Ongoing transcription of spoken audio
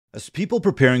As people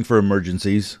preparing for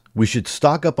emergencies, we should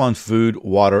stock up on food,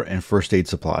 water, and first aid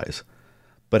supplies.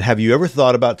 But have you ever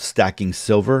thought about stacking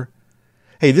silver?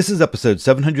 Hey, this is episode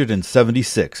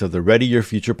 776 of the Ready Your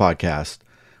Future podcast,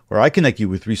 where I connect you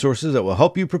with resources that will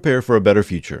help you prepare for a better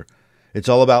future. It's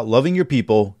all about loving your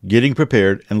people, getting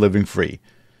prepared, and living free.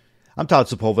 I'm Todd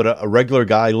Sepulveda, a regular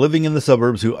guy living in the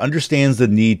suburbs who understands the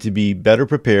need to be better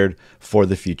prepared for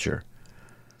the future.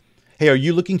 Hey, are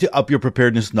you looking to up your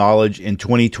preparedness knowledge in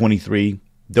 2023?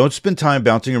 Don't spend time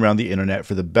bouncing around the internet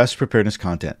for the best preparedness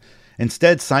content.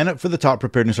 Instead, sign up for the top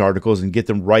preparedness articles and get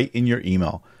them right in your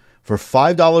email. For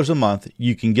 $5 a month,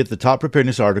 you can get the top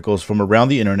preparedness articles from around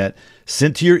the internet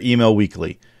sent to your email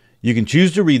weekly. You can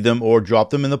choose to read them or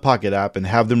drop them in the Pocket app and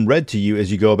have them read to you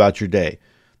as you go about your day.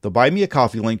 The Buy Me a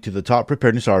Coffee link to the top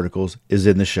preparedness articles is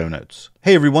in the show notes.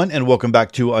 Hey everyone, and welcome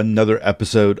back to another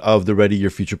episode of the Ready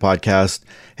Your Future podcast.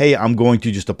 Hey, I'm going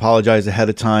to just apologize ahead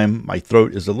of time. My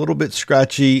throat is a little bit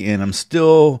scratchy and I'm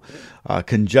still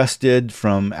congested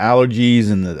from allergies,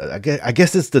 and I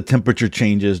guess it's the temperature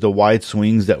changes, the wide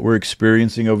swings that we're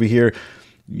experiencing over here.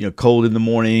 You know, cold in the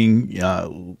morning,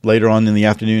 later on in the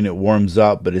afternoon it warms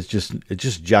up, but it's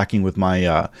just jacking with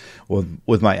my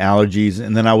with my allergies.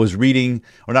 And then I was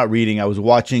I was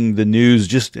watching the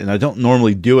news, and I don't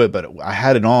normally do it, but I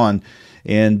had it on,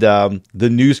 and the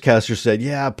newscaster said,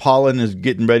 "Yeah, pollen is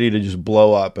getting ready to just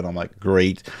blow up," and I'm like,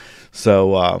 "Great!"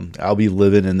 So I'll be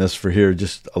living in this for here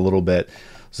just a little bit.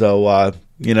 So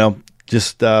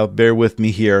Just bear with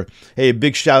me here. Hey, a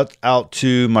big shout out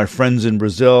to my friends in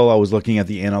Brazil. I was looking at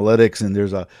the analytics, and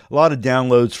there's a lot of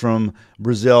downloads from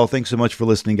Brazil. Thanks so much for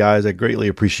listening, guys. I greatly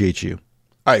appreciate you.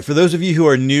 All right, for those of you who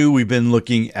are new, we've been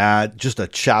looking at just a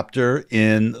chapter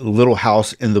in Little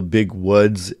House in the Big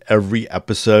Woods every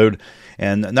episode,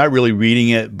 and not really reading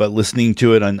it, but listening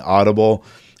to it on Audible.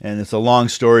 And it's a long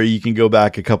story. You can go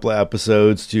back a couple of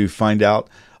episodes to find out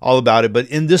all about it. But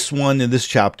in this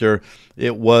chapter,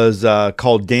 it was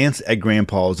called Dance at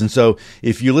Grandpa's. And so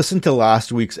if you listen to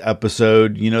last week's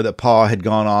episode, you know that Pa had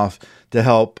gone off to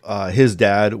help his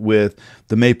dad with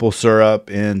the maple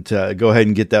syrup and to go ahead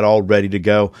and get that all ready to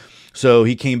go. So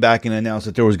he came back and announced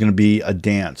that there was going to be a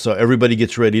dance. So everybody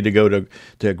gets ready to go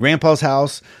to Grandpa's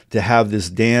house to have this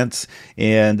dance.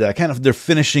 And they're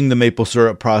finishing the maple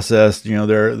syrup process. You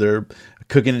know, they're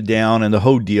cooking it down and the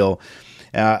whole deal.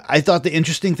 I thought the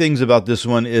interesting things about this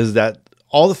one is that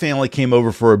all the family came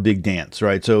over for a big dance,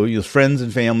 right? So friends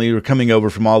and family were coming over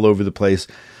from all over the place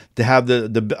to have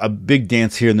a big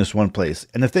dance here in this one place.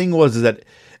 And the thing is that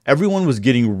everyone was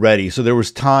getting ready. So there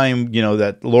was time,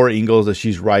 that Laura Ingalls, as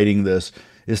she's writing this,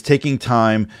 is taking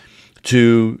time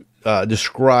to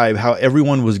describe how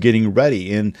everyone was getting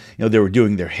ready. And, they were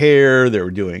doing their hair, they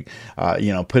were doing,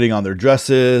 putting on their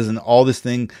dresses and all these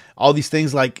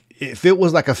things. Like if it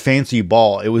was like a fancy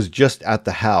ball, it was just at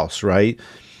the house, right?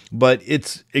 But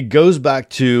it goes back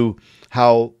to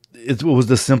how it was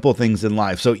the simple things in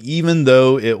life. So even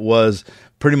though it was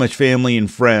pretty much family and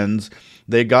friends,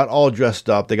 they got all dressed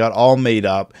up, they got all made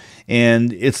up,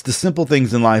 and it's the simple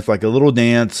things in life, like a little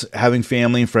dance, having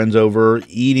family and friends over,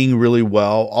 eating really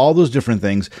well, all those different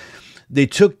things. They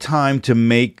took time to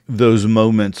make those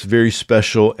moments very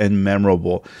special and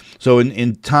memorable. So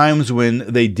in times when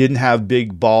they didn't have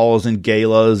big balls and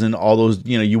galas and all those,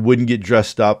 you wouldn't get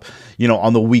dressed up,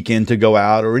 on the weekend to go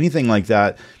out or anything like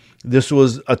that. This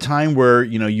was a time where,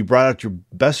 you brought out your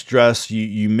best dress,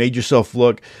 you made yourself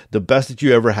look the best that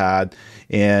you ever had.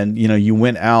 And, you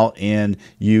went out and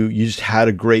you just had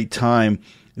a great time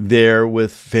there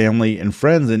with family and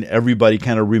friends, and everybody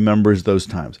kind of remembers those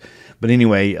times. But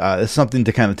anyway, it's something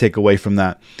to kind of take away from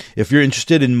that. If you're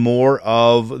interested in more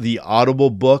of the Audible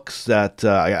books that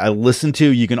I listen to,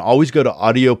 you can always go to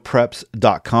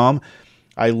audiopreps.com.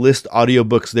 I list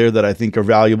audiobooks there that I think are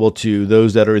valuable to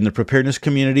those that are in the preparedness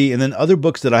community, and then other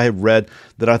books that I have read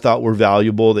that I thought were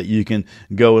valuable that you can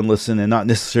go and listen and not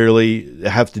necessarily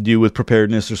have to do with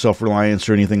preparedness or self-reliance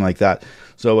or anything like that.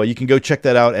 So you can go check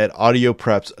that out at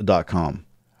audiopreps.com.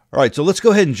 All right, so let's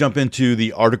go ahead and jump into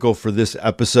the article for this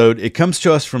episode. It comes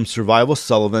to us from Survival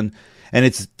Sullivan, and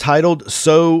it's titled,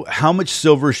 "So How Much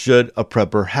Silver Should a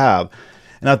Prepper Have?"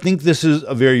 And I think this is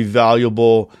a very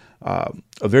valuable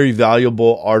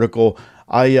article.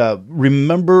 I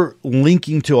remember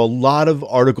linking to a lot of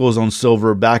articles on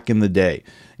silver back in the day,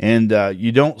 and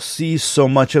you don't see so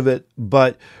much of it,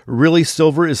 but really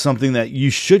silver is something that you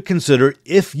should consider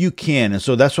if you can. And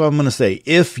so that's what I'm going to say,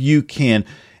 if you can.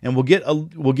 And we'll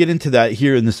get into that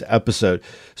here in this episode.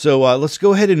 So let's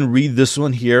go ahead and read this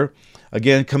one here.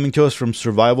 Again, coming to us from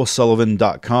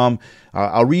survivalsullivan.com.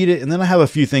 I'll read it, and then I have a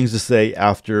few things to say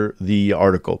after the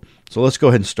article. So let's go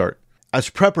ahead and start. As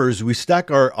preppers, we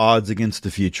stack our odds against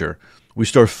the future. We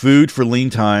store food for lean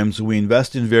times, we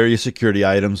invest in various security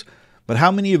items, but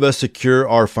how many of us secure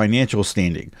our financial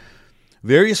standing?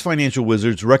 Various financial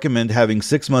wizards recommend having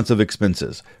 6 months of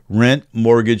expenses, rent,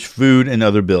 mortgage, food, and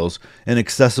other bills, and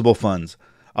accessible funds.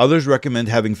 Others recommend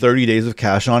having 30 days of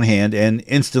cash on hand and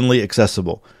instantly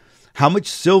accessible. How much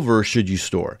silver should you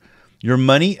store? Your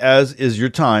money, as is your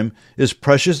time, is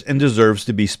precious and deserves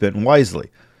to be spent wisely.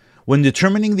 When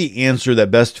determining the answer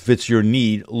that best fits your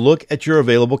need, look at your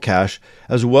available cash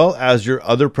as well as your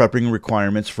other prepping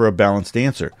requirements for a balanced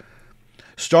answer.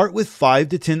 Start with 5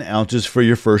 to 10 ounces for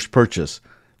your first purchase,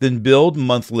 then build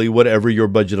monthly whatever your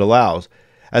budget allows.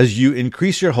 As you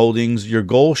increase your holdings, your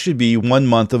goal should be 1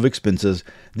 month of expenses,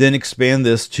 then expand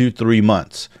this to 3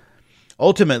 months.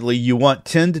 Ultimately, you want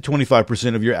 10 to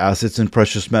 25% of your assets in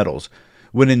precious metals.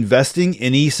 When investing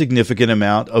any significant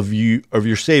amount of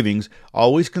your savings,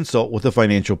 always consult with a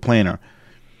financial planner.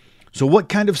 So what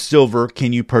kind of silver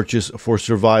can you purchase for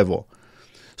survival?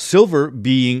 Silver,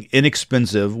 being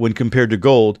inexpensive when compared to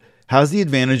gold, has the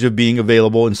advantage of being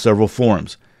available in several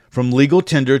forms. From legal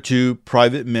tender to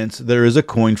private mints, there is a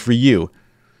coin for you.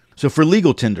 So for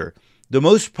legal tender, the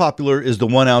most popular is the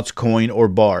 1 ounce coin or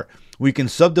bar. We can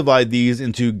subdivide these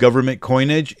into government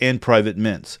coinage and private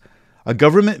mints. A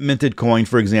government minted coin,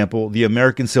 for example, the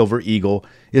American Silver Eagle,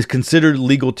 is considered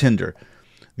legal tender.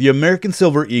 The American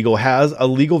Silver Eagle has a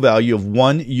legal value of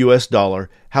 $1.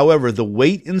 However, the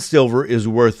weight in silver is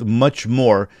worth much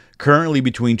more, currently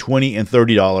between $20 and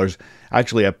 $30.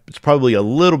 Actually, it's probably a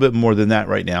little bit more than that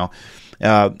right now.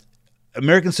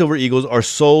 American Silver Eagles are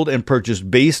sold and purchased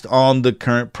based on the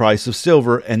current price of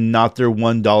silver and not their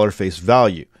 $1 face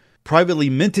value. Privately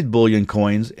minted bullion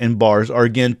coins and bars are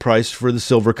again priced for the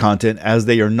silver content as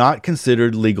they are not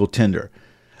considered legal tender.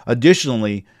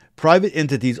 Additionally, private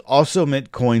entities also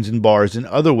mint coins and bars in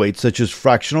other weights such as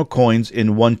fractional coins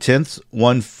in 1/10,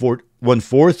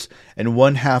 1/4, and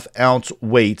 1/2 ounce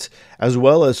weights, as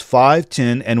well as 5,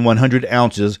 10, and 100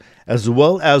 ounces, as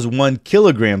well as 1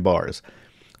 kilogram bars.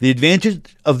 The advantage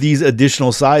of these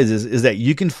additional sizes is that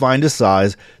you can find a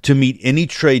size to meet any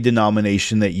trade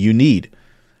denomination that you need.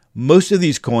 Most of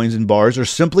these coins and bars are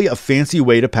simply a fancy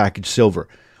way to package silver.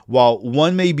 While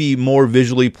one may be more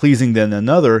visually pleasing than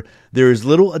another, there is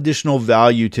little additional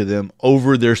value to them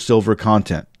over their silver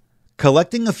content.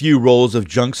 Collecting a few rolls of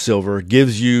junk silver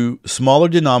gives you smaller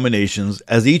denominations,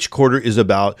 as each quarter is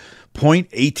about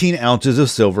 0.18 ounces of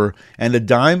silver and a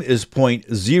dime is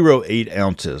 0.08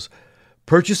 ounces.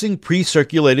 Purchasing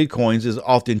pre-circulated coins is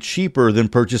often cheaper than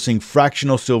purchasing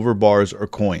fractional silver bars or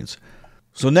coins.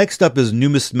 So next up is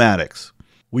numismatics.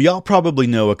 We all probably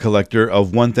know a collector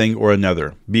of one thing or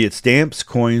another, be it stamps,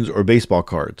 coins, or baseball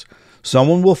cards.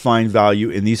 Someone will find value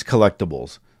in these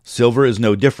collectibles. Silver is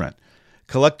no different.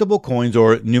 Collectible coins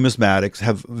or numismatics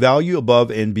have value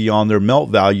above and beyond their melt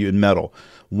value in metal.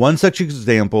 One such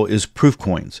example is proof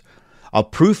coins. A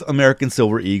proof American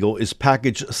Silver Eagle is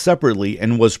packaged separately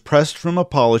and was pressed from a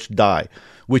polished die,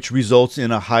 which results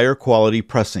in a higher quality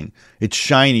pressing. It's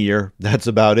shinier, that's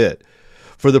about it.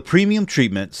 For the premium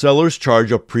treatment, sellers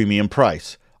charge a premium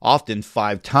price, often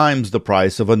 5 times the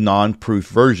price of a non-proof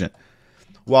version.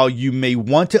 While you may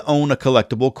want to own a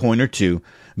collectible coin or two,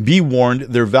 be warned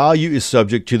their value is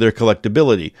subject to their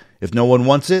collectability. If no one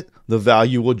wants it, the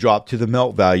value will drop to the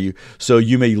melt value, so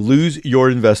you may lose your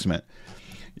investment.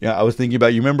 Yeah, I was thinking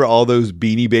about, you remember all those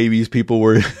Beanie Babies? People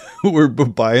were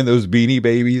buying those Beanie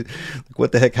Babies.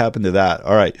 What the heck happened to that?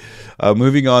 All right,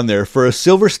 moving on there. For a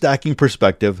silver stacking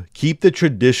perspective, keep the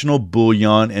traditional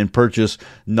bullion and purchase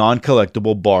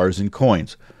non-collectible bars and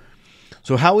coins.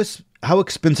 So how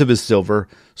expensive is silver?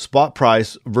 Spot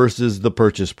price versus the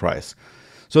purchase price.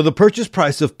 So the purchase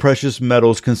price of precious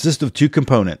metals consists of 2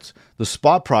 components: the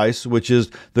spot price, which is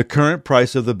the current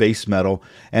price of the base metal,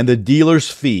 and the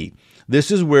dealer's fee. This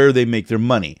is where they make their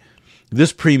money.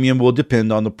 This premium will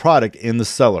depend on the product and the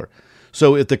seller.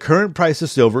 So if the current price of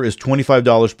silver is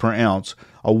 $25 per ounce,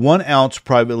 a 1 ounce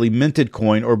privately minted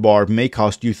coin or bar may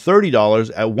cost you $30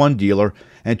 at one dealer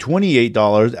and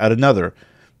 $28 at another.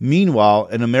 Meanwhile,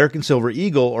 an American Silver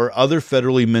Eagle or other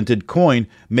federally minted coin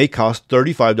may cost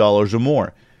 $35 or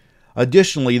more.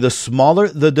 Additionally, the smaller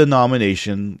the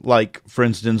denomination, like for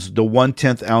instance the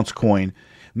 1/10 ounce coin,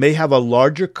 may have a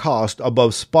larger cost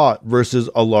above spot versus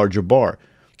a larger bar.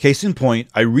 Case in point,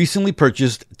 I recently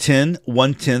purchased 10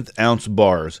 1/10 ounce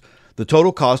bars. The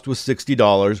total cost was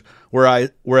 $60,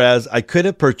 whereas I could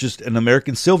have purchased an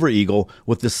American Silver Eagle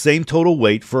with the same total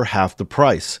weight for half the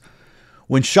price.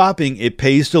 When shopping, it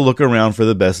pays to look around for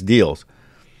the best deals.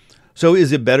 So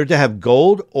is it better to have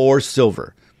gold or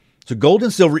silver? So gold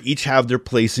and silver each have their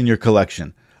place in your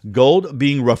collection. Gold,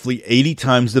 being roughly 80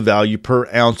 times the value per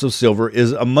ounce of silver,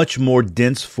 is a much more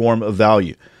dense form of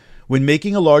value. When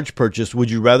making a large purchase, would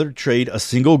you rather trade a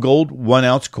single gold 1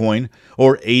 ounce coin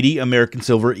or 80 American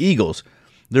Silver Eagles?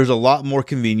 There's a lot more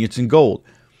convenience in gold.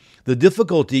 The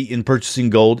difficulty in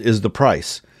purchasing gold is the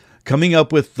price. Coming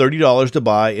up with $30 to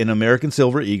buy an American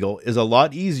Silver Eagle is a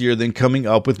lot easier than coming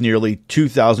up with nearly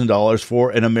 $2,000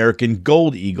 for an American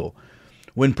Gold Eagle.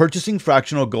 When purchasing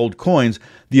fractional gold coins,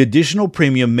 the additional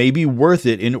premium may be worth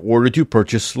it in order to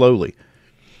purchase slowly.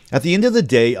 At the end of the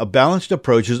day, a balanced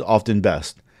approach is often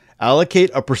best. Allocate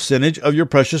a percentage of your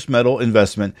precious metal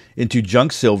investment into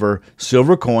junk silver,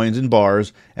 silver coins and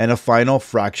bars, and a final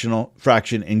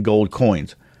fraction in gold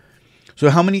coins.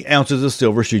 So how many ounces of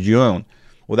silver should you own?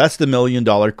 Well, that's the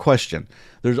million-dollar question.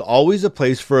 There's always a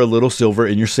place for a little silver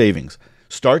in your savings.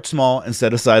 Start small and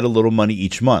set aside a little money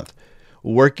each month.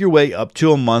 Work your way up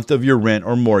to a month of your rent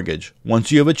or mortgage.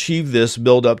 Once you have achieved this,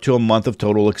 build up to a month of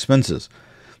total expenses.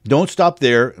 Don't stop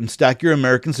there and stack your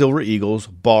American Silver Eagles,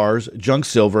 bars, junk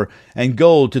silver, and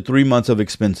gold to 3 months of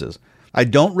expenses. I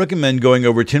don't recommend going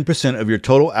over 10% of your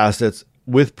total assets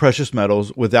with precious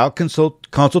metals without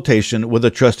consultation with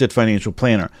a trusted financial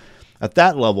planner. At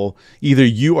that level, either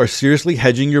you are seriously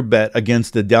hedging your bet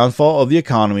against the downfall of the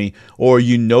economy, or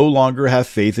you no longer have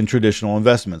faith in traditional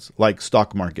investments, like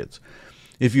stock markets.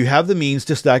 If you have the means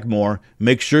to stack more,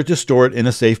 make sure to store it in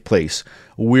a safe place.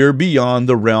 We're beyond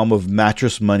the realm of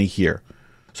mattress money here.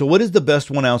 So what is the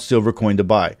best 1 ounce silver coin to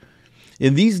buy?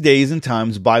 In these days and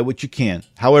times, buy what you can.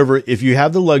 However, if you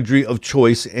have the luxury of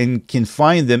choice and can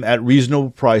find them at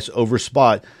reasonable price over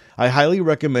spot, I highly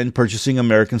recommend purchasing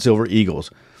American Silver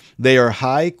Eagles. They are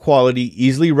high quality,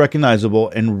 easily recognizable,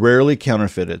 and rarely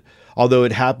counterfeited. Although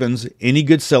it happens, any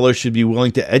good seller should be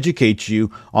willing to educate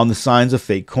you on the signs of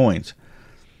fake coins.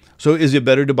 So is it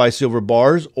better to buy silver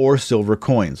bars or silver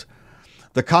coins?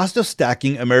 The cost of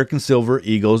stacking American Silver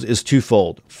Eagles is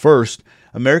twofold. First,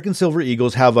 American Silver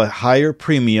Eagles have a higher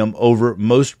premium over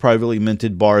most privately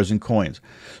minted bars and coins.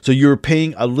 So you're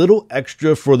paying a little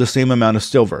extra for the same amount of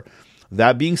silver.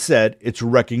 That being said, it's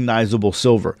recognizable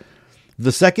silver.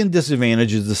 The second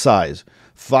disadvantage is the size.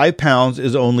 5 pounds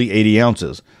is only 80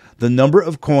 ounces. The number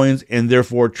of coins and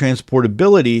therefore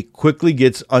transportability quickly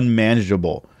gets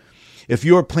unmanageable. If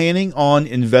you are planning on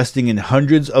investing in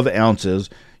hundreds of ounces,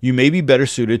 you may be better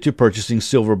suited to purchasing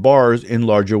silver bars in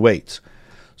larger weights.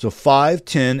 So 5,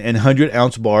 10, and 100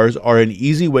 ounce bars are an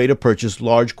easy way to purchase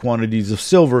large quantities of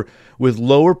silver with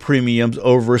lower premiums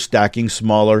over stacking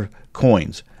smaller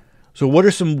coins. So what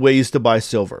are some ways to buy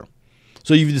silver?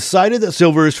 So you've decided that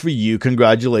silver is for you.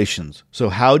 Congratulations. So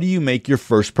how do you make your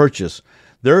first purchase?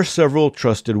 There are several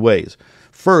trusted ways.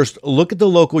 First, look at the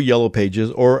local Yellow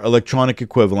Pages or electronic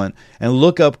equivalent and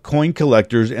look up coin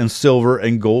collectors and silver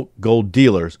and gold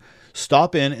dealers.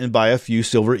 Stop in and buy a few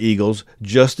Silver Eagles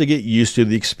just to get used to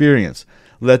the experience.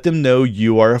 Let them know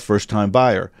you are a first-time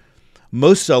buyer.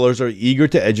 Most sellers are eager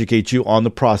to educate you on the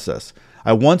process.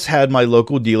 I once had my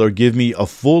local dealer give me a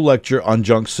full lecture on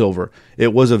junk silver.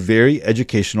 It was a very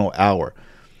educational hour.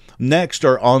 Next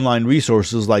are online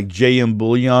resources like JM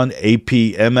Bullion,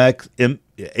 APMEX,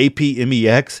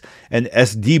 and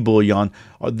SD Bullion.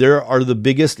 They are the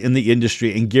biggest in the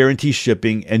industry and guarantee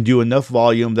shipping and do enough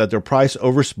volume that their price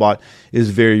over spot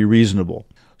is very reasonable.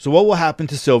 So what will happen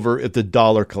to silver if the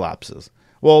dollar collapses?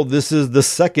 Well, this is the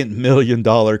second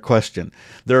million-dollar question.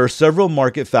 There are several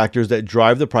market factors that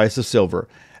drive the price of silver: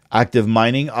 active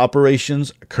mining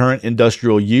operations, current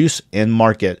industrial use, and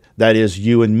market. That is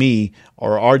you and me,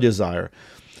 or our desire.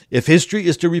 If history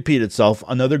is to repeat itself,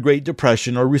 another Great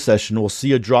Depression or recession will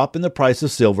see a drop in the price of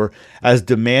silver as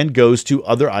demand goes to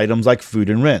other items like food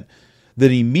and rent.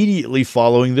 Then immediately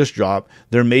following this drop,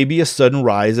 there may be a sudden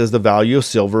rise as the value of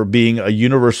silver, being a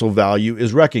universal value,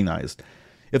 is recognized.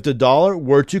 If the dollar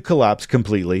were to collapse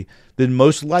completely, then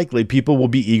most likely people will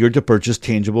be eager to purchase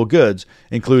tangible goods,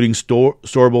 including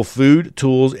storable food,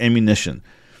 tools, and ammunition.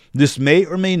 This may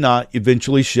or may not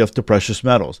eventually shift to precious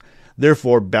metals.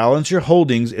 Therefore, balance your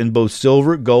holdings in both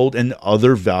silver, gold, and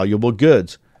other valuable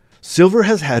goods. Silver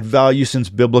has had value since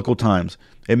biblical times.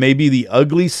 It may be the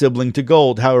ugly sibling to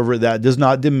gold, however, that does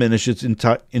not diminish its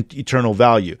eternal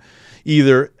value.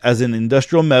 Either as an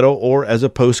industrial metal or as a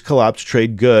post-collapse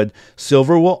trade good,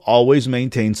 silver will always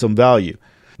maintain some value.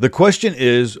 The question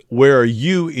is, where are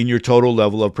you in your total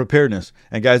level of preparedness?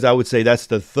 And guys, I would say that's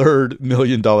the third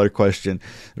million-dollar question,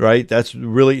 right? That's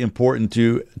really important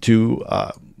to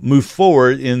move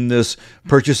forward in this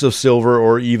purchase of silver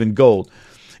or even gold.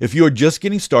 If you are just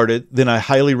getting started, then I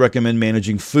highly recommend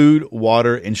managing food,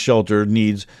 water, and shelter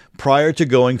needs prior to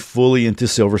going fully into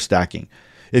silver stacking.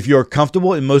 If you're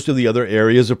comfortable in most of the other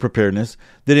areas of preparedness,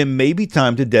 then it may be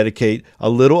time to dedicate a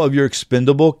little of your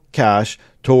expendable cash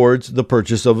towards the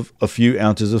purchase of a few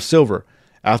ounces of silver.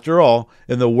 After all,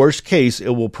 in the worst case, it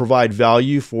will provide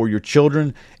value for your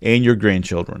children and your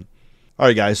grandchildren. All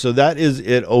right, guys, so that is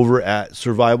it over at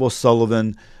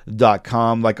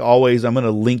survivalsullivan.com. Like always, I'm going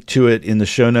to link to it in the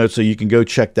show notes so you can go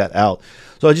check that out.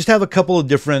 So I just have a couple of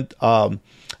different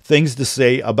things to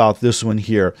say about this one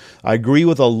here. I agree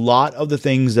with a lot of the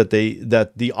things that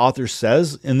the author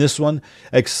says in this one,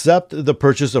 except the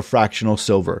purchase of fractional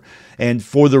silver, and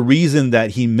for the reason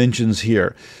that he mentions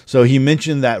here. So he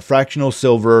mentioned that fractional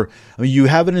silver, I mean, you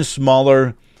have it in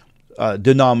smaller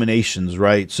denominations,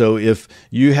 right? So if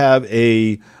you have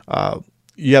a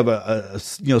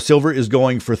silver is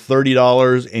going for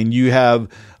 $30 and you have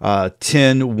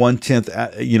 10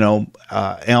 1/10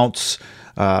 ounce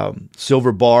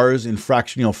silver bars in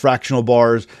fractional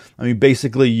bars. I mean,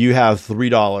 basically you have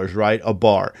 $3, right? A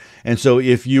bar. And so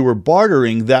if you were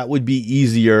bartering, that would be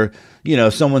easier. You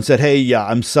know, someone said, hey, yeah,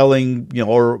 I'm selling,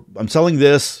 or I'm selling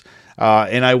this,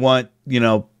 and I want,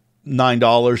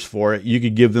 $9 for it. You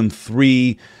could give them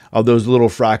 3 of those little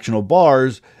fractional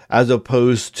bars as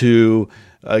opposed to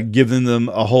giving them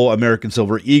a whole American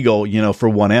Silver Eagle, for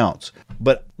 1 ounce.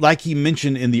 But like he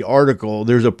mentioned in the article,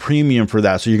 there's a premium for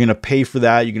that. So you're going to pay for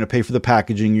that. You're going to pay for the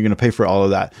packaging. You're going to pay for all of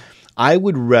that. I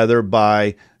would rather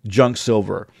buy junk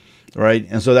silver, right?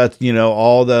 And so that's,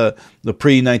 all the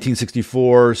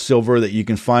pre-1964 silver that you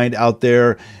can find out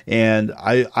there. And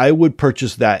I would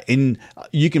purchase that. And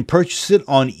you can purchase it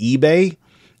on eBay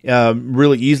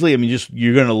really easily. I mean,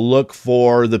 you're going to look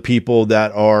for the people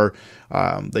that are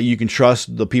that you can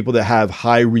trust, the people that have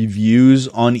high reviews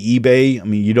on eBay. I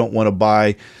mean, you don't want to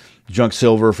buy junk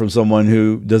silver from someone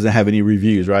who doesn't have any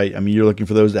reviews, right? I mean, you're looking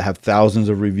for those that have thousands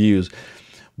of reviews.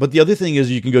 But the other thing is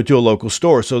you can go to a local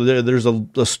store. So there's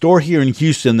a store here in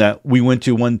Houston that we went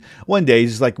to one day.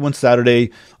 It's like one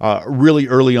Saturday, really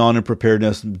early on in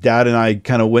preparedness. Dad and I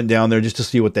kind of went down there just to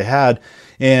see what they had.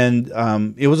 And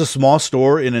it was a small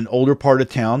store in an older part of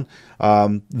town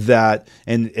and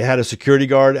it had a security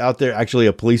guard out there, actually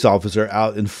a police officer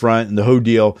out in front and the whole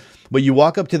deal. But you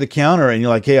walk up to the counter and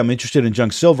you're like, hey, I'm interested in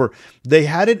junk silver. They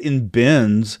had it in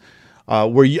bins.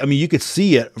 Where you could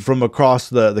see it from across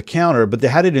the counter, but they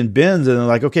had it in bins and they're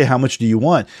like, okay, how much do you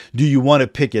want? Do you want to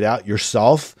pick it out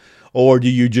yourself? Or do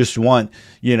you just want,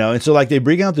 and so like they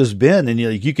bring out this bin and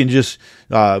you can just,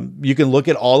 you can look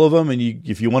at all of them. And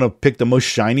if you want to pick the most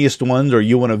shiniest ones, or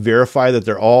you want to verify that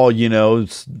they're all,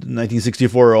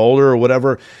 1964 or older or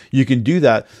whatever, you can do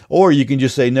that. Or you can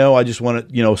just say, no, I just want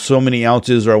it, so many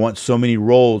ounces, or I want so many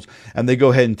rolls. And they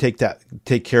go ahead and take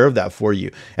care of that for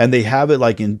you. And they have it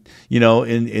like in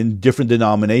different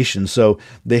denominations. So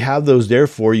they have those there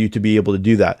for you to be able to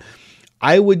do that.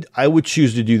 I would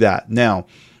choose to do that. Now,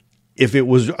 if it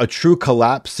was a true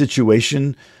collapse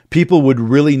situation, people would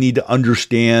really need to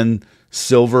understand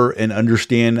silver and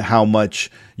understand how much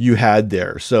you had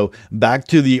there. So back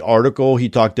to the article, he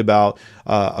talked about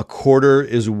a quarter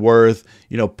is worth,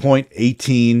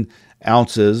 0.18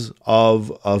 ounces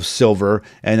of silver,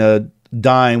 and a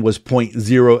dime was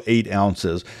 0.08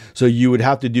 ounces. So you would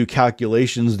have to do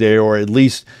calculations there, or at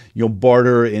least,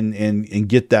 barter and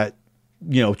get that,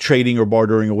 trading or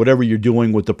bartering or whatever you're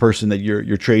doing with the person that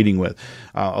you're trading with.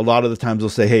 A lot of the times they'll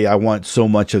say, hey, I want so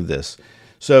much of this.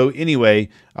 So anyway,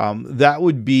 that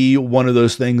would be one of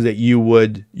those things that you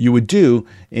would do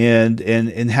and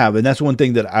have. And that's one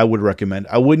thing that I would recommend.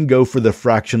 I wouldn't go for the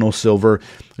fractional silver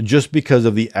just because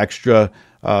of the extra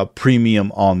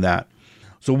premium on that.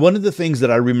 So one of the things that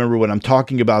I remember when I'm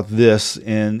talking about this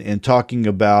and talking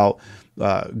about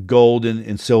gold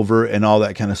and silver and all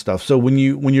that kind of stuff. So when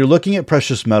you're looking at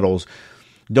precious metals,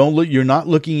 you're not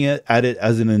looking at it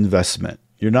as an investment.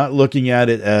 You're not looking at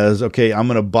it as, okay, I'm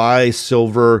going to buy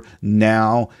silver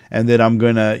now and then I'm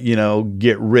going to,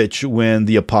 get rich when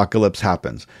the apocalypse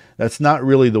happens. That's not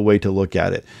really the way to look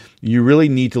at it. You really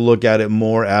need to look at it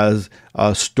more as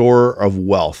a store of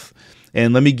wealth.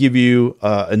 And let me give you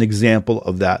an example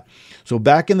of that. So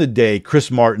back in the day, Chris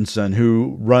Martenson,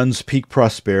 who runs Peak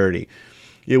Prosperity,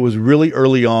 it was really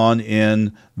early on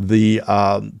in the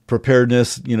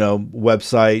preparedness,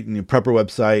 website and prepper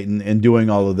website and doing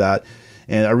all of that.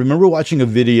 And I remember watching a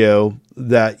video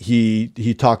that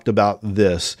he talked about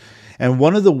this. And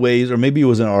one of the ways, or maybe it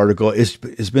was an article,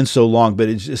 it's been so long, but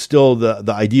it's still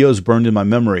the idea is burned in my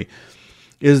memory,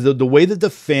 is the way that the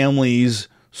families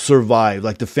survived,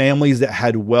 like the families that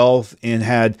had wealth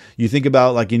and you think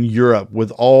about like in Europe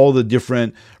with all the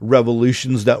different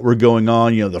revolutions that were going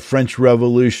on, the French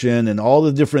Revolution and all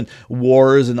the different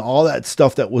wars and all that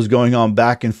stuff that was going on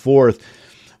back and forth.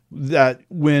 that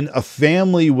when a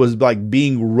family was like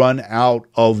being run out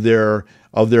of their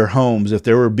homes, if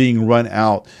they were being run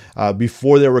out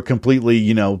before they were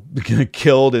completely,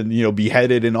 killed and,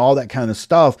 beheaded and all that kind of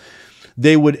stuff,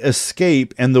 they would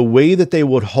escape. And the way that they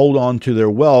would hold on to their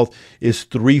wealth is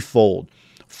threefold.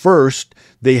 First,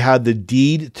 they had the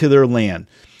deed to their land.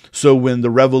 So when the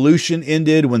revolution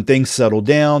ended, when things settled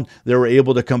down, they were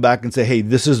able to come back and say, hey,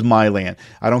 this is my land.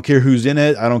 I don't care who's in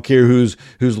it. I don't care who's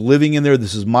living in there.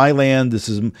 This is my land. This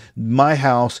is my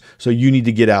house. So you need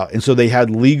to get out. And so they had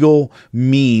legal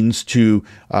means to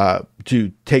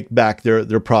take back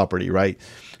their property, right?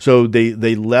 So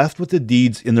they left with the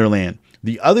deeds in their land.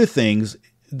 The other thing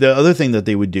that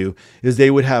they would do is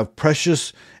they would have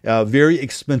precious, very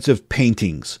expensive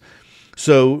paintings.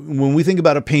 So when we think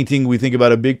about a painting, we think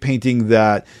about a big painting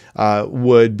that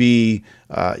would be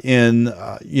in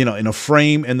a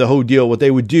frame and the whole deal. What they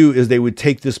would do is they would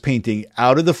take this painting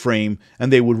out of the frame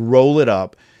and they would roll it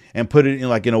up and put it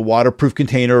in a waterproof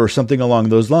container or something along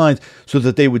those lines, so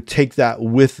that they would take that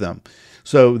with them.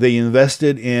 So they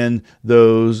invested in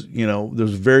those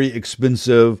very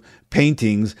expensive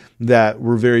paintings that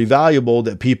were very valuable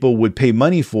that people would pay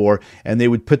money for, and they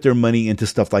would put their money into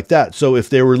stuff like that. So if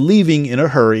they were leaving in a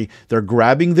hurry, they're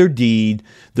grabbing their deed,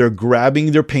 they're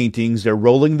grabbing their paintings, they're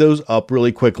rolling those up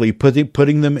really quickly,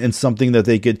 putting them in something that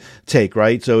they could take,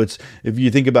 right? So it's, if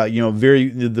you think about,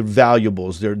 the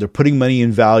valuables, they're putting money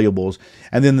in valuables.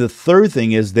 And then the third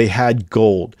thing is they had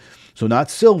gold. So not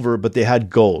silver, but they had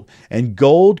gold. And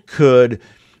gold could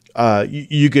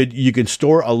you could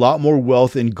store a lot more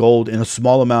wealth in gold, in a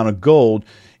small amount of gold,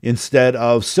 instead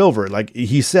of silver. Like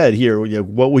he said here,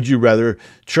 what would you rather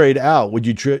trade out? Would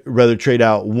you rather trade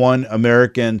out one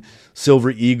American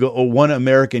silver eagle or one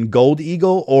American gold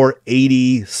eagle, or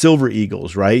 80 silver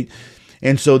eagles, right?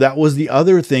 And so that was the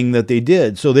other thing that they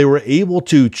did. So they were able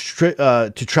to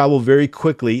travel very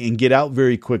quickly and get out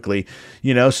very quickly.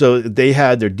 So they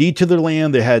had their deed to their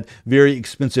land, they had very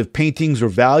expensive paintings or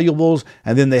valuables,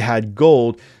 and then they had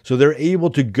gold. So they're able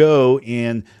to go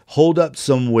and hold up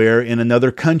somewhere in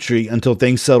another country until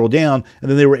things settle down,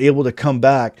 and then they were able to come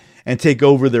back and take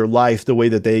over their life the way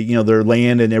that they, their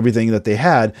land and everything that they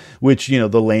had, which,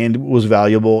 the land was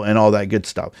valuable and all that good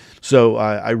stuff. So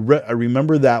I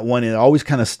remember that one, and it always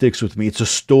kind of sticks with me. It's a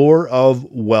store of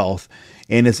wealth,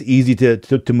 and it's easy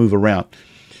to move around.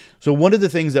 So one of the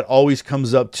things that always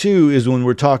comes up too is when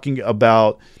we're talking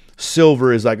about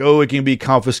silver, is like, oh, it can be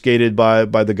confiscated by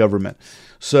the government.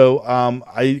 So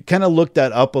I kind of looked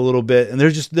that up a little bit, and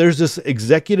there's this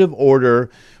executive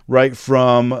order right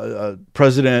from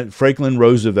President Franklin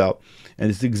Roosevelt, and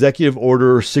it's Executive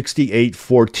Order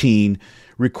 6814,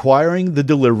 requiring the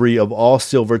delivery of all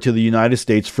silver to the United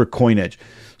States for coinage.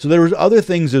 So there was other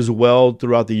things as well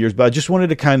throughout the years, but I just wanted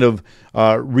to kind of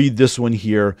read this one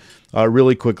here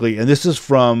really quickly. And this is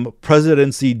from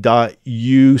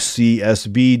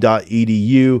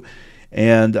presidency.ucsb.edu.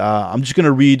 And I'm just going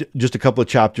to read just a couple of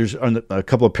chapters, a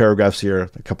couple of paragraphs here, a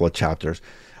couple of chapters.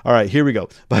 All right, here we go.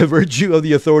 By virtue of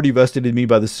the authority vested in me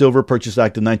by the Silver Purchase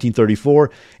Act of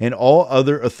 1934 and all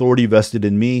other authority vested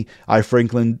in me, I,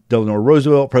 Franklin Delano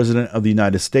Roosevelt, President of the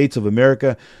United States of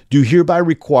America, do hereby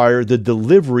require the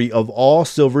delivery of all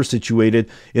silver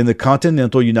situated in the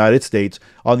continental United States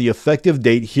on the effective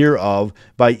date hereof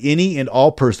by any and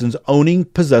all persons owning,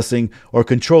 possessing, or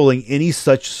controlling any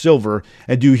such silver,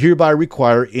 and do hereby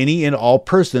require any and all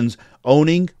persons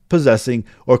owning, possessing,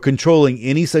 or controlling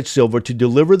any such silver to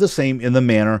deliver the same in the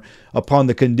manner, upon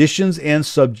the conditions and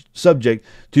subject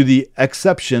to the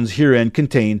exceptions herein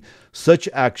contained, such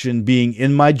action being,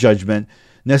 in my judgment,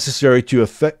 necessary to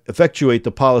effectuate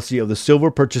the policy of the Silver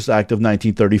Purchase Act of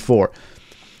 1934.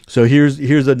 So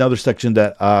here's another section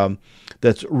that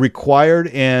that's required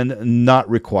and not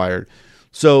required.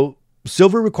 So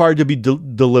silver required to be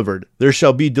delivered. There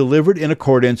shall be delivered in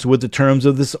accordance with the terms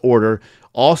of this order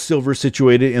all silver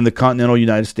situated in the continental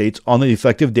United States on the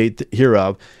effective date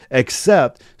hereof,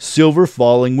 except silver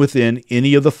falling within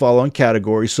any of the following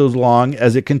categories, so long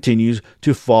as it continues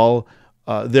to fall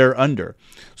thereunder.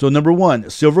 So number one,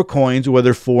 silver coins,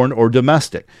 whether foreign or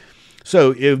domestic.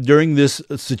 So if during this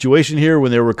situation here,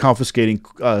 when they were confiscating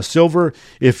silver,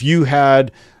 if you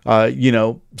had,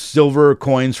 silver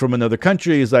coins from another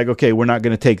country, it's like, okay, we're not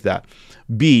going to take that.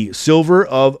 B, silver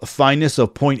of fineness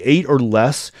of 0.8 or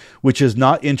less, which is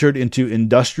not entered into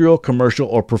industrial, commercial,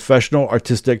 or professional,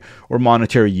 artistic, or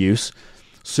monetary use.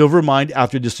 Silver mined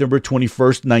after December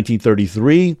 21st,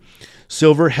 1933.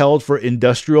 Silver held for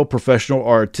industrial, professional,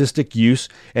 or artistic use,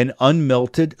 and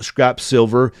unmelted scrap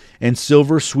silver and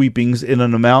silver sweepings in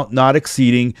an amount not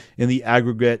exceeding in the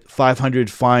aggregate 500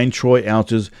 fine troy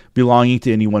ounces belonging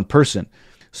to any one person.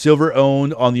 silver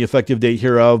owned on the effective date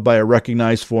hereof by a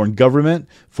recognized foreign government,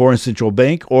 foreign central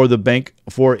bank, or the Bank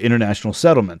for International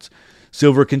Settlements.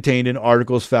 Silver contained in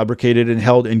articles fabricated and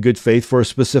held in good faith for a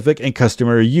specific and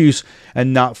customary use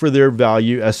and not for their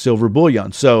value as silver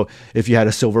bullion. So if you had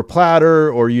a silver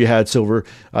platter or you had silver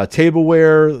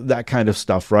tableware, that kind of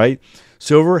stuff, right?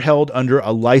 Silver held under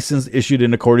a license issued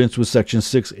in accordance with Section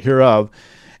 6 hereof.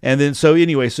 And then, so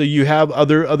you have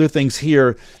other things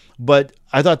here, but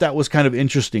I thought that was kind of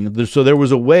interesting. So there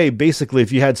was a way, basically,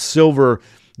 if you had silver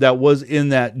that was in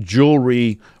that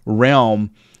jewelry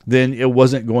realm, then it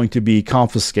wasn't going to be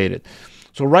confiscated.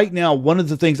 So right now, one of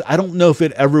the things, I don't know if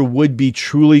it ever would be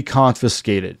truly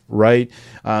confiscated, right?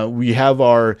 We have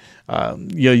our,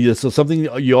 so something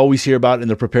you always hear about in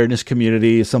the preparedness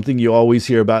community, something you always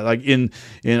hear about, like in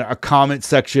a comment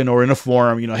section or in a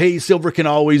forum, hey, silver can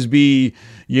always be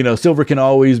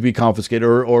confiscated,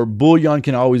 or bullion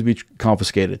can always be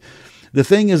confiscated. The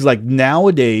thing is, like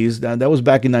nowadays, that was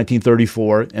back in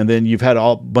 1934, and then you've had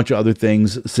a bunch of other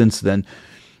things since then.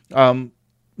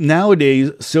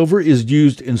 Nowadays, silver is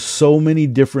used in so many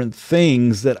different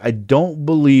things that I don't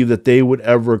believe that they would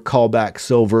ever call back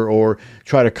silver or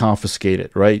try to confiscate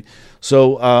it, right?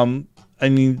 So,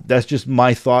 that's just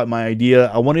my thought, my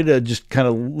idea. I wanted to just kind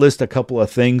of list a couple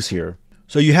of things here.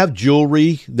 So you have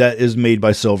jewelry that is made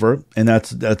by silver, and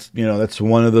that's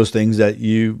one of those things that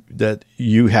you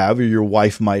have, or your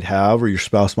wife might have, or your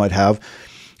spouse might have.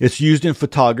 It's used in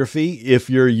photography if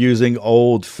you're using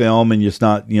old film and it's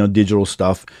not, digital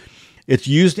stuff. It's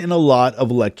used in a lot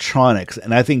of electronics.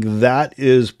 And I think that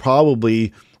is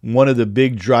probably one of the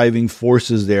big driving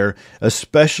forces there,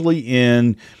 especially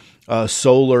in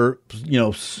solar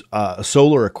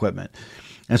equipment.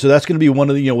 And so that's going to be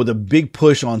one of the, with a big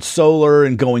push on solar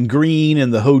and going green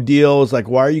and the whole deal. It's like,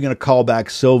 why are you going to call back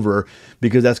silver?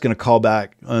 Because that's going to call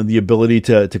back the ability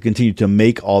to continue to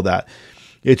make all that.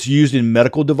 It's used in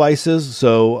medical devices,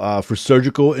 so for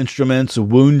surgical instruments,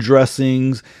 wound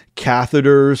dressings,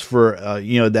 catheters for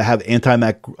that have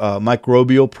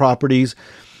antimicrobial properties.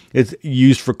 It's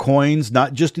used for coins,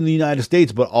 not just in the United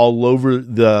States, but all over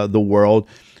the world.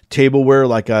 Tableware,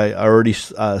 like I already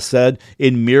said,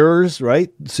 in mirrors, right?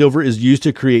 Silver is used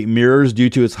to create mirrors due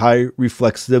to its high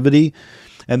reflexivity.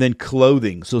 And then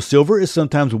clothing. So silver is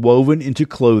sometimes woven into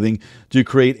clothing to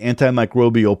create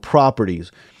antimicrobial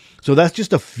properties. So that's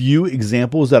just a few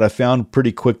examples that I found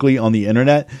pretty quickly on the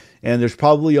internet, and there's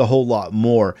probably a whole lot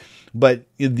more. But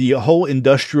the whole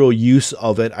industrial use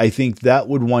of it, I think that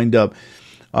would wind up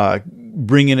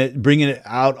bringing it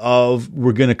out of,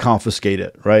 we're going to confiscate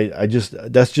it, right?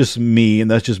 That's just me, and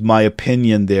that's just my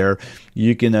opinion there.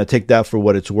 You can take that for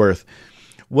what it's worth.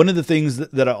 One of the things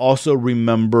that I also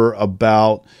remember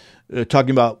about talking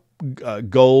about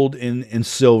gold and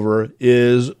silver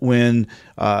is when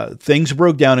things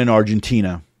broke down in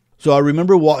Argentina. So I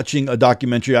remember watching a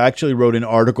documentary. I actually wrote an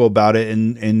article about it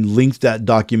and linked that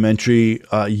documentary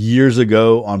years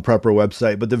ago on Prepper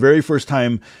website. But the very first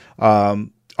time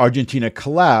Argentina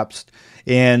collapsed,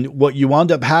 and what you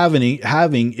wound up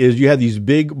having is you had these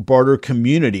big barter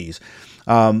communities.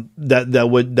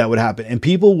 That would happen. And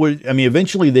people would,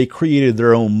 eventually they created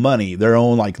their own money, their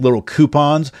own like little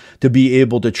coupons to be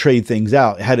able to trade things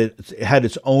out. It had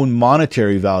its own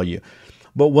monetary value.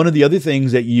 But one of the other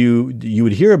things that you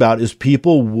would hear about is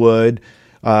people would,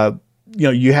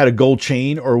 you had a gold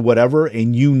chain or whatever,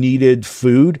 and you needed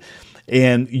food,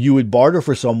 and you would barter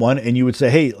for someone, and you would say,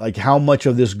 hey, like, how much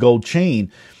of this gold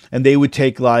chain? And they would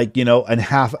take like, a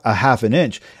half an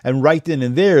inch. And right then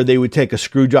and there, they would take a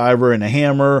screwdriver and a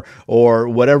hammer or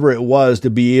whatever it was to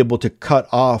be able to cut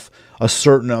off a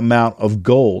certain amount of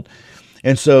gold.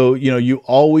 And so, you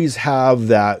always have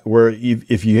that where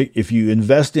if you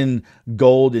invest in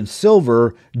gold and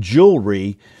silver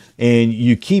jewelry and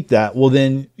you keep that, well,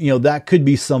 then, that could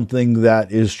be something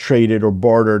that is traded or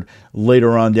bartered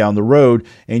later on down the road.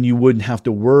 And you wouldn't have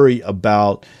to worry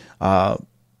about,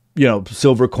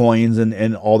 silver coins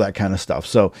and all that kind of stuff.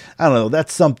 So I don't know,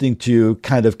 that's something to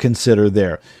kind of consider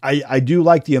there. I do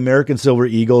like the American Silver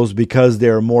Eagles because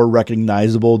they're more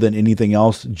recognizable than anything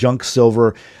else. Junk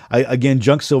silver,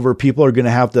 junk silver, people are going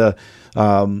to have to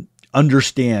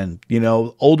understand,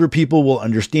 older people will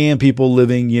understand. People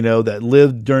living, that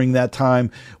lived during that time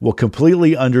will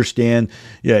completely understand.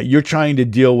 Yeah. You're trying to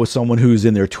deal with someone who's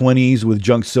in their 20s with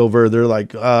junk silver. They're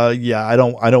like, I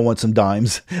don't want some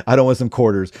dimes. I don't want some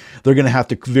quarters. They're going to have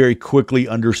to very quickly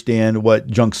understand what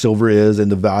junk silver is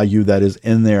and the value that is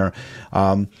in there.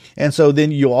 And so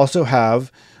then you also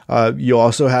have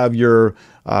your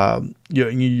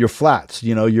your flats,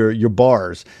 your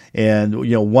bars, and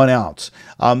 1 ounce.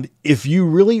 If you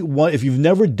really want, if you've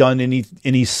never done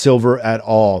any silver at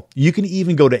all, you can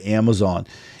even go to Amazon,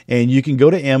 and you can go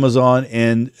to Amazon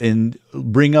and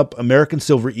bring up American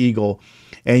Silver Eagle,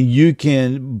 and you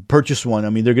can purchase one.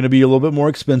 I mean, they're going to be a little bit more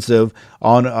expensive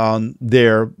on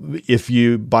there if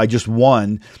you buy just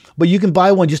one, but you can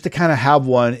buy one just to kind of have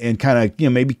one and kind of,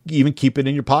 maybe even keep it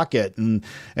in your pocket and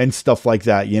stuff like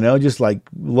that, just like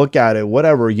look at it,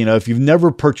 whatever, if you've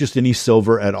never purchased any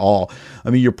silver at all.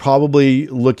 I mean, you're probably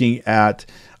looking at,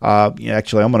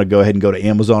 actually, I'm going to go ahead and go to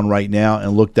Amazon right now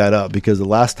and look that up, because the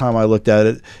last time I looked at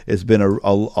it, it's been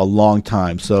a long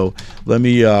time. So let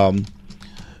me go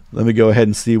ahead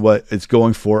and see what it's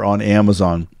going for on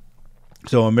Amazon.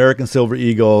 So American Silver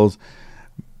Eagles.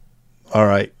 All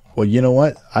right. Well, you know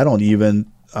what? I don't even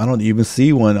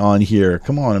see one on here.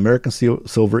 Come on, American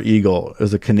Silver Eagle.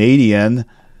 As a Canadian,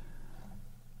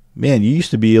 man, you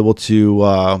used to be able to.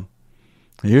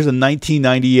 Here's a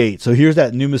 1998. So here's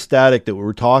that numismatic that we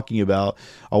were talking about.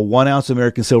 A 1 ounce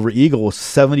American Silver Eagle was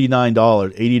 $79,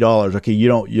 $80. Okay,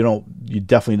 you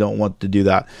definitely don't want to do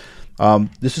that.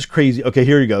 This is crazy. Okay,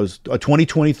 here he goes. A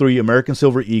 2023 American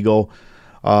Silver Eagle.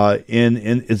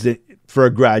 For a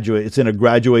graduate, it's in a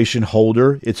graduation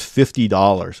holder. It's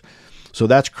 $50. So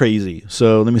that's crazy.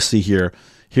 So let me see here.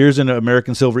 Here's an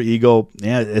American Silver Eagle.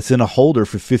 Yeah, it's in a holder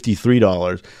for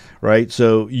 $53, right?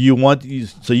 So you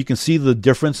can see the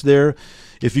difference there.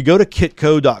 If you go to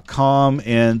kitco.com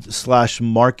and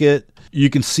 /market, you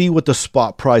can see what the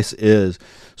spot price is.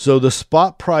 So the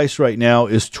spot price right now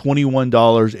is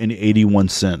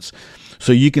 $21.81.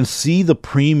 So you can see the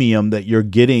premium that you're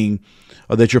getting,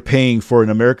 that you're paying for an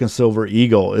American Silver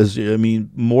Eagle is,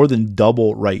 more than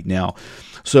double right now.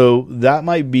 So that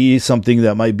might be something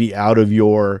that might be out of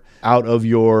your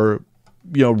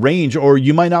range, or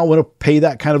you might not want to pay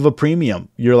that kind of a premium.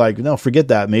 You're like, no, forget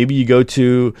that. Maybe you go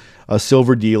to a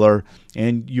silver dealer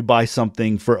and you buy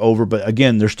something but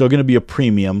again, there's still going to be a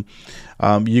premium.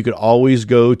 You could always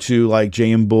go to like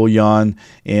JM Bullion,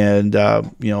 and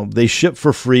they ship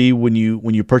for free when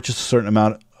you purchase a certain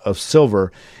amount of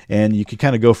silver, and you can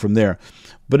kind of go from there.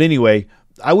 But anyway,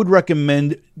 I would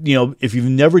recommend, if you've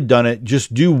never done it,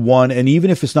 just do one. And even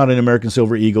if it's not an American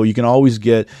Silver Eagle, you can always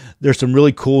there's some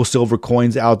really cool silver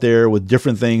coins out there with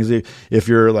different things. If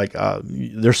you're like,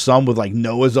 there's some with like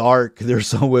Noah's Ark, there's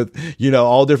some with,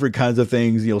 all different kinds of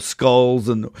things, skulls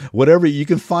and whatever. You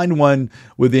can find one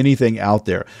with anything out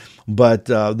there. But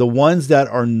the ones that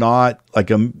are not like,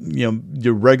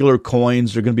 your regular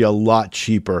coins are going to be a lot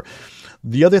cheaper.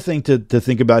 The other thing to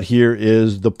think about here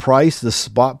is the price, the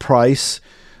spot price.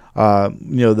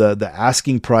 The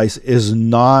asking price is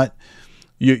not.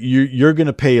 You're going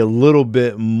to pay a little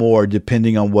bit more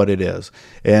depending on what it is,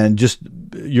 and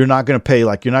you're not going to pay,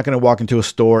 like, you're not going to walk into a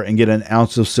store and get an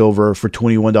ounce of silver for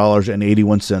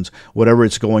 $21.81, whatever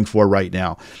it's going for right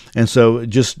now. And so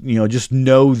just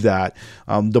know that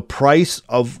the price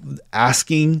of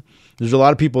asking. There's a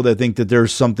lot of people that think that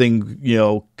there's something,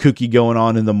 kooky going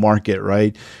on in the market,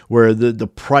 right? Where the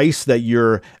price that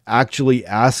you're actually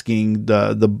asking,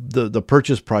 the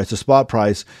purchase price, the spot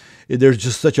price, there's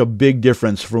just such a big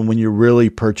difference from when you're really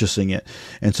purchasing it.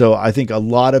 And so I think a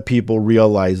lot of people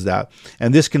realize that.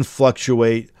 And this can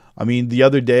fluctuate. I mean, the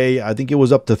other day, I think it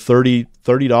was up to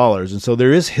 $30. And so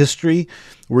there is history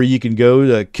where you can go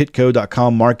to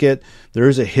kitco.com market. There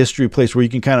is a history place where you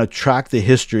can kind of track the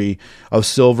history of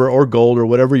silver or gold or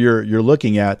whatever you're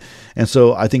looking at. And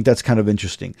so I think that's kind of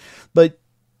interesting. But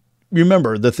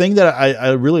remember, the thing that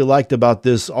I really liked about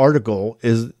this article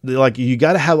is, like, you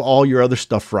got to have all your other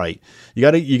stuff right. You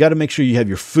got to make sure you have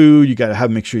your food. You got to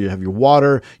make sure you have your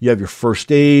water. You have your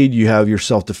first aid. You have your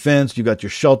self-defense. You got your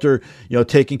shelter,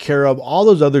 taken care of. All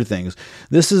those other things.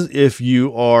 This is if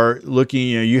you are looking.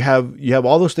 You have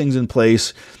all those things in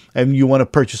place, and you want to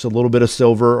purchase a little bit of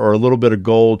silver or a little bit of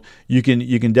gold. You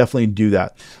can definitely do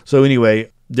that. So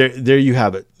anyway. There you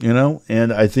have it,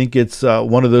 and I think it's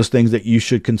one of those things that you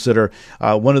should consider.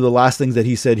 One of the last things that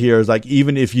he said here is, like,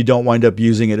 even if you don't wind up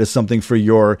using it, it's something for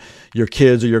your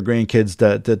kids or your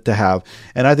grandkids to have.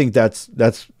 And I think that's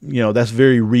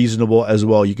very reasonable as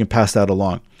well. You can pass that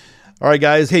along. All right,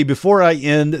 guys. Hey, before I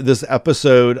end this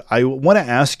episode, I want to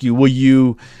ask you, will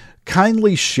you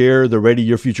kindly share the Ready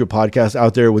Your Future podcast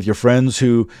out there with your friends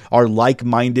who are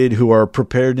like-minded, who are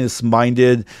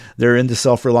preparedness-minded, they're into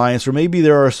self-reliance, or maybe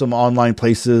there are some online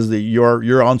places that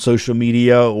you're on social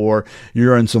media or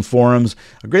you're in some forums.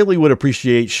 I greatly would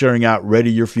appreciate sharing out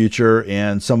Ready Your Future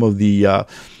and some of the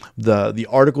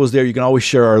articles there. You can always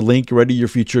share our link,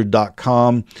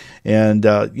 readyyourfuture.com, and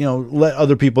let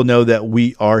other people know that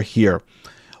we are here.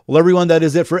 Well, everyone, that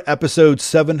is it for episode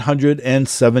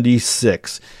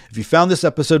 776. If you found this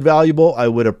episode valuable, I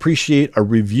would appreciate a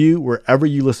review wherever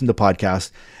you listen to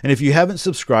podcasts. And if you haven't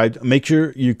subscribed, make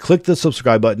sure you click the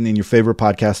subscribe button in your favorite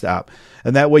podcast app.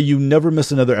 And that way you never miss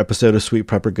another episode of Sweet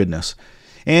Prepper Goodness.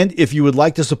 And if you would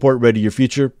like to support Ready Your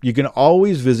Future, you can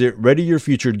always visit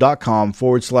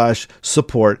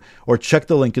readyyourfuture.com/support or check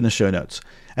the link in the show notes.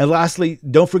 And lastly,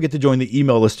 don't forget to join the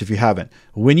email list if you haven't.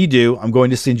 When you do, I'm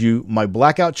going to send you my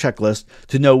blackout checklist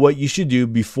to know what you should do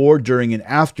before, during, and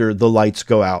after the lights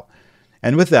go out.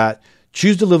 And with that,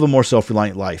 choose to live a more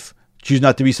self-reliant life. Choose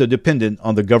not to be so dependent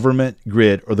on the government,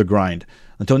 grid, or the grind.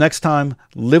 Until next time,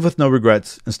 live with no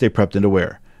regrets and stay prepped and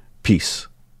aware. Peace.